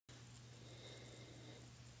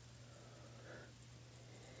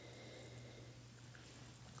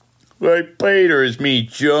Like Peter is me,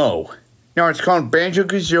 Joe. No, it's called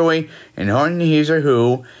Banjo-Kazooie and Hunting He's a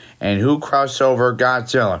Who and Who Crossover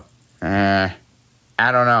Godzilla. I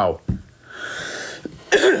don't know.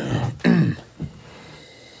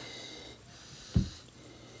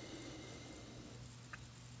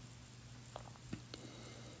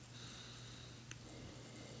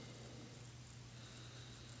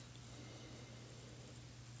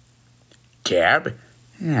 Dab?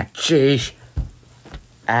 Ah, jeez.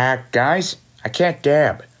 Guys, I can't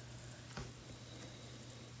dab.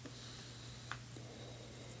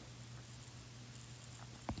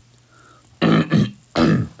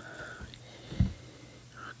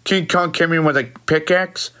 King Kong came in with a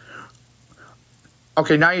pickaxe?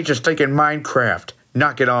 Okay, now you're just thinking Minecraft.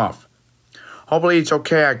 Knock it off. Hopefully it's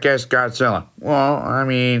okay, I guess, Godzilla. Well, I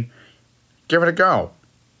mean, give it a go.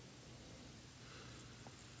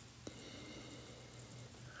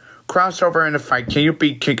 Crossover in the fight. Can you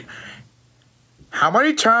beat King? How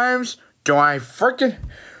many times do I have to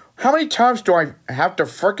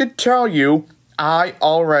frickin' tell you I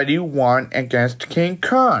already won against King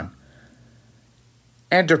Kong?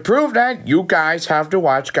 And to prove that, you guys have to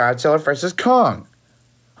watch Godzilla vs. Kong.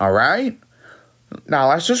 Alright? Now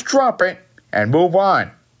let's just drop it and move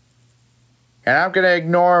on. And I'm gonna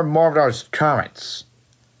ignore more of those comments.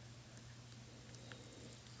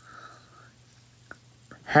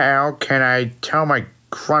 How can I tell my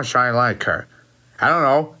crush I like her? I don't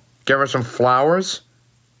know. Give her some flowers?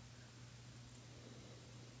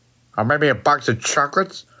 Or maybe a box of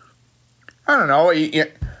chocolates? I don't know.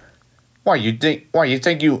 Why you think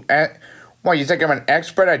I'm an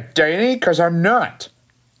expert at dating? Because I'm not.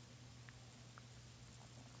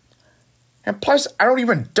 And plus, I don't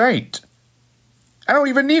even date. I don't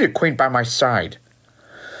even need a queen by my side.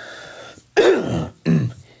 Do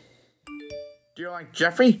you like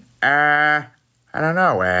Jeffy? I don't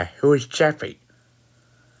know. Who is Jeffy?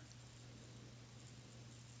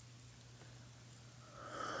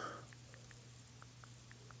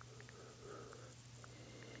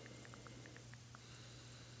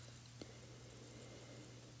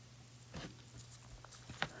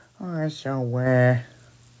 Alright, so,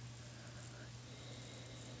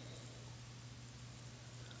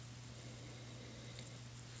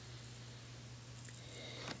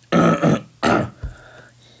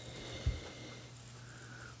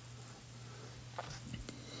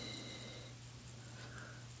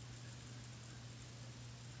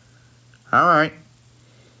 Alright.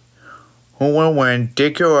 Who will win,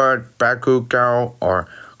 Deku or Bakugo or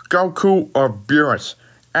Goku or Beerus?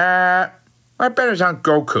 My bet is on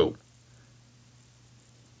Goku.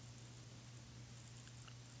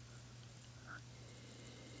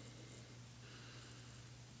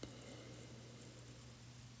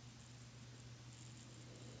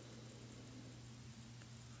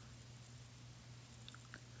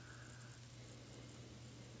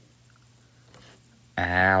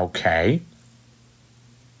 Okay.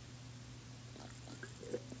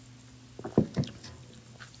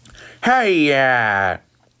 Hey,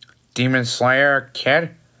 Demon Slayer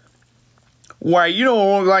kid. Why, you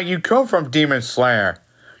don't look like you come from Demon Slayer.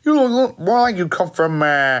 You look more like you come from,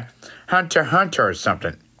 Hunter x Hunter or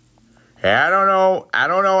something. I don't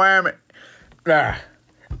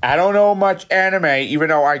know much anime, even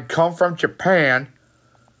though I come from Japan.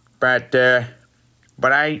 But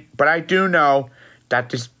I do know that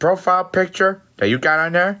this profile picture that you got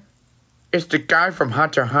on there is the guy from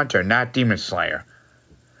Hunter x Hunter, not Demon Slayer.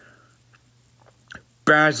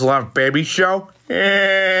 Baz love baby show?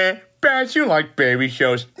 Baz, you like baby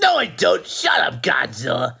shows. No, I don't. Shut up,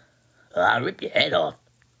 Godzilla. I'll rip your head off.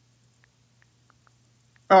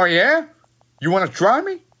 Oh, yeah? You want to try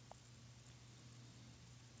me?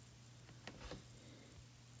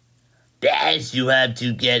 Baz, you have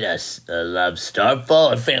to get us. Love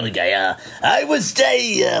Starfall or Family Guy? I would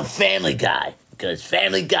say Family Guy. Because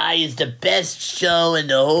Family Guy is the best show in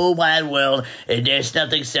the whole wide world, and there's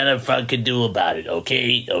nothing Center Front can do about it,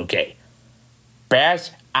 okay? Okay. Baz,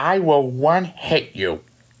 I will one-hit you.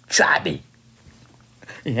 Try me.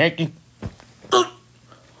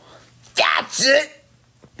 That's it!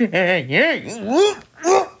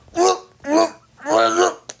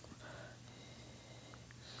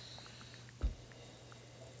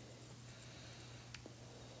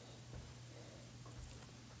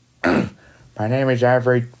 My name is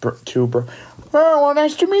Ivory Tuber. Oh, well,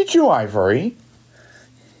 nice to meet you, Ivory.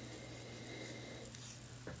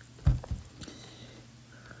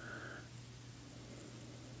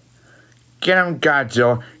 Get him,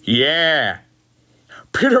 Godzilla. Yeah.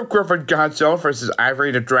 Peter Griffin Godzilla versus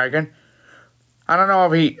Ivory the Dragon. I don't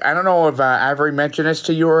know if Ivory mentioned this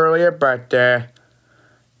to you earlier, but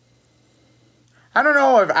I don't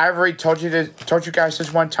know if Ivory told you guys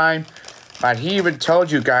this one time, but he even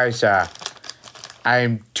told you guys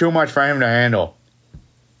I'm too much for him to handle.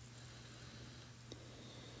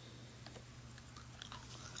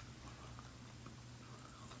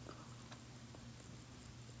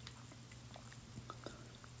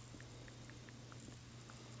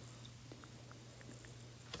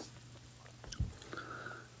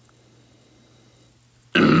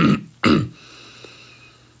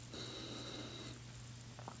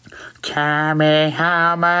 Kamehameha.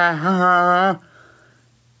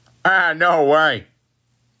 No way.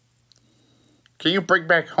 Can you bring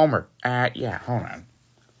back Homer? Yeah, hold on.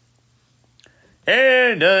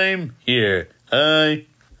 And I'm here. I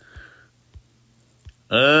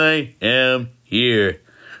am here.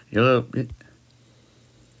 Do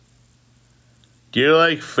you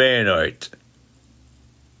like fan art?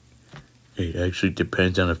 It actually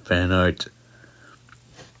depends on the fan art.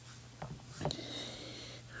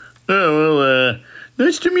 Oh, well,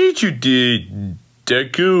 nice to meet you, Deku,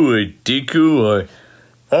 or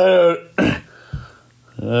I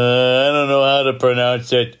don't know how to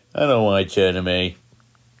pronounce it. I don't watch anime.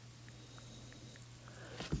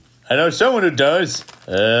 I know someone who does.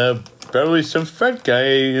 Probably some fat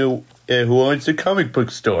guy who owns a comic book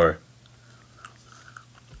store.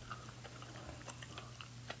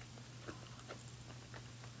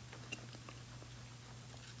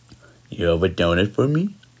 You have a donut for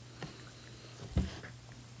me?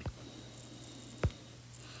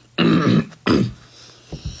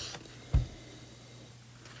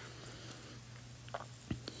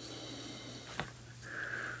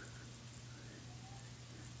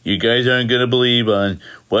 You guys aren't gonna believe on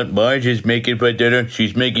what Marge is making for dinner.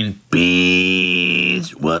 She's making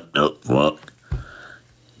beans. What the fuck?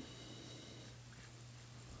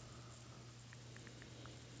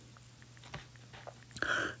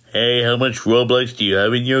 Hey, how much Roblox do you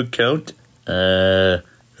have in your account? I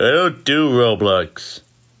don't do Roblox.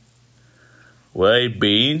 Why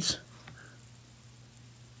beans?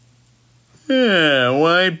 Yeah,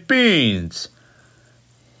 why beans?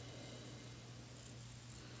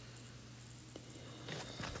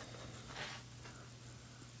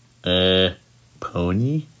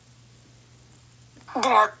 Pony?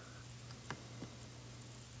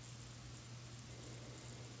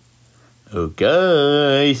 Oh,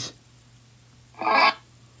 guys.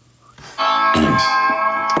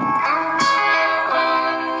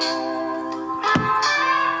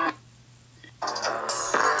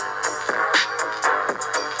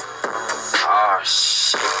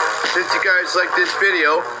 Since you guys like this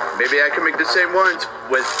video, maybe I can make the same ones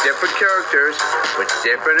with different characters, with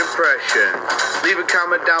different impressions. Leave a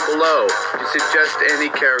comment down below to suggest any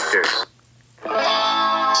characters.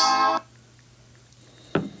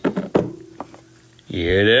 You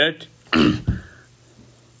hear that?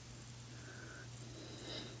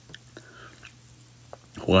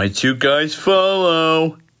 Once you guys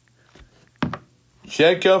follow,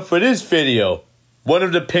 check out for this video. One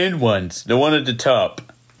of the pinned ones, the one at the top.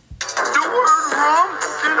 The word rum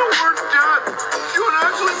and the word death don't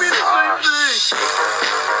actually mean the same thing.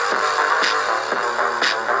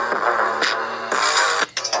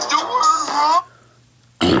 The word rum.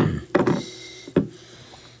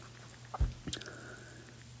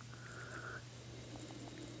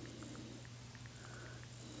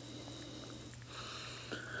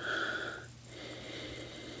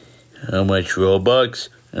 How much Robux?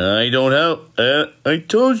 I don't have, I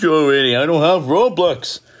told you already, I don't have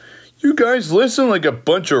Roblox. You guys listen like a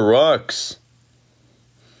bunch of rocks.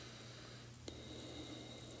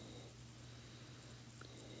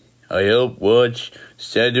 I hope watch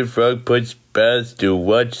Standard Frog puts paths to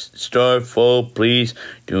watch Starfall. Please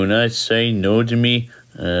do not say no to me.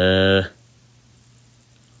 I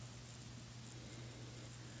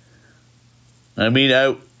mean,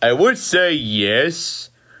 I would say yes,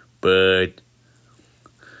 but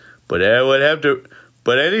I would have to,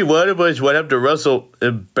 but any one of us would have to wrestle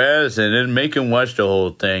Bass and then make him watch the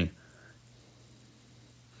whole thing.